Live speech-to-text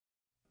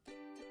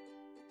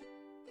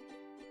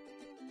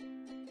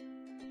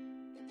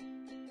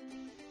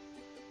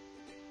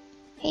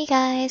Hey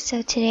guys,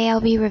 so today I'll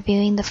be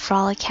reviewing the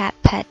Frolicat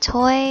pet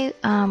toy,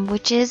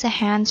 which is a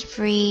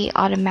hands-free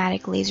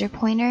automatic laser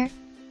pointer.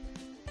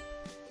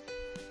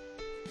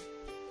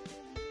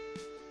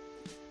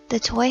 The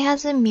toy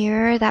has a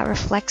mirror that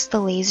reflects the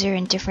laser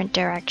in different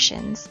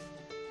directions.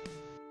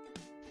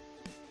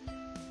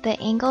 The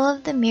angle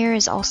of the mirror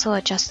is also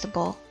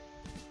adjustable.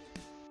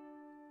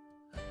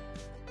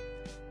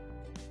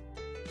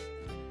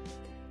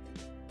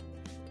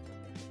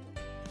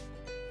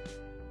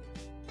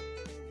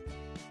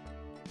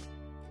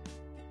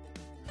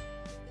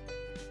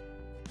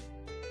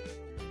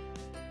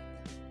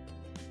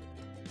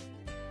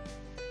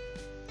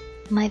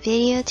 My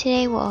video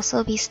today will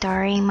also be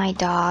starring my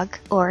dog,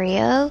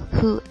 Oreo,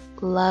 who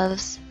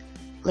loves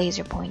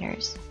laser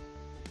pointers.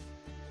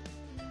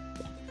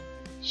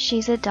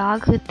 She's a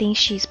dog who thinks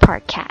she's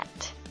part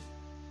cat.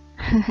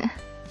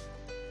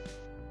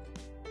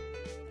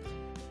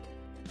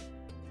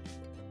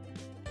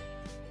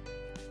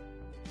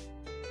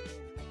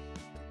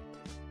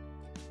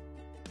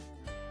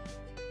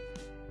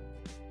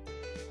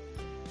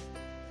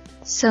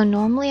 So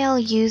normally I'll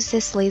use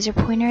this laser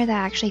pointer that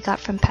I actually got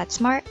from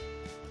PetSmart.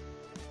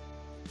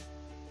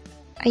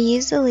 I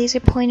use the laser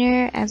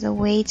pointer as a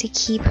way to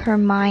keep her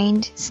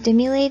mind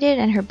stimulated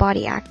and her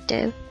body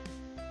active.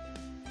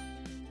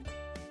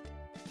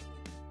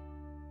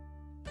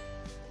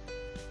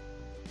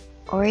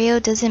 Oreo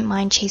doesn't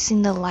mind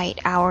chasing the light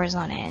hours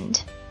on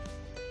end.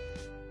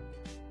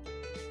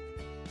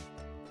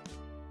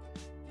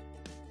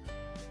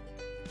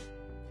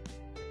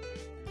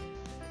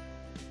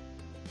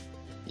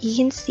 You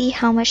can see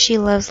how much she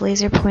loves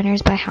laser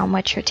pointers by how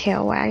much her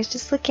tail wags.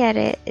 Just look at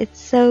it,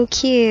 it's so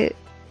cute.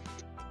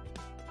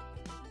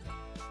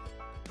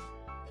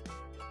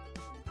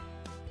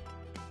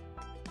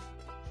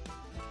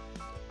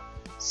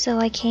 So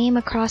I came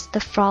across the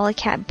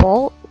Frolicat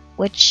Bolt,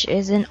 which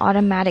is an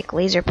automatic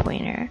laser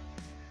pointer.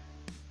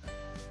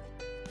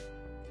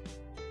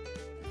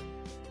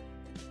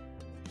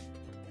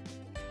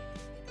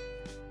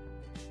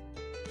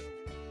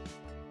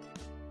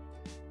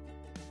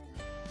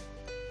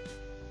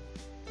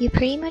 You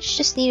pretty much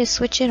just need to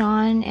switch it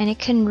on and it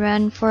can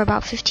run for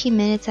about 15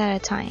 minutes at a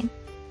time.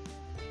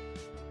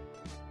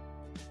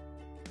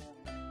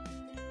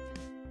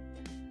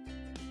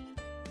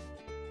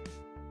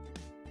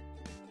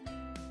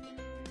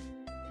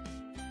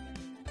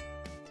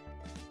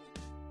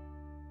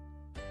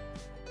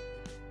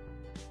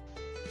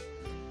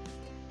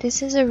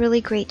 This is a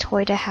really great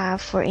toy to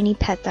have for any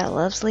pet that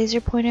loves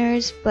laser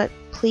pointers, but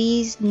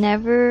please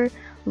never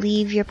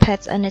leave your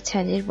pets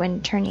unattended when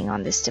turning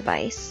on this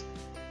device.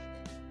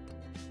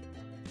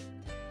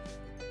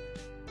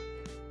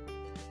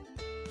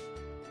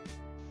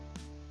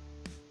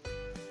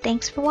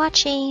 Thanks for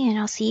watching, and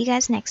I'll see you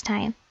guys next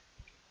time.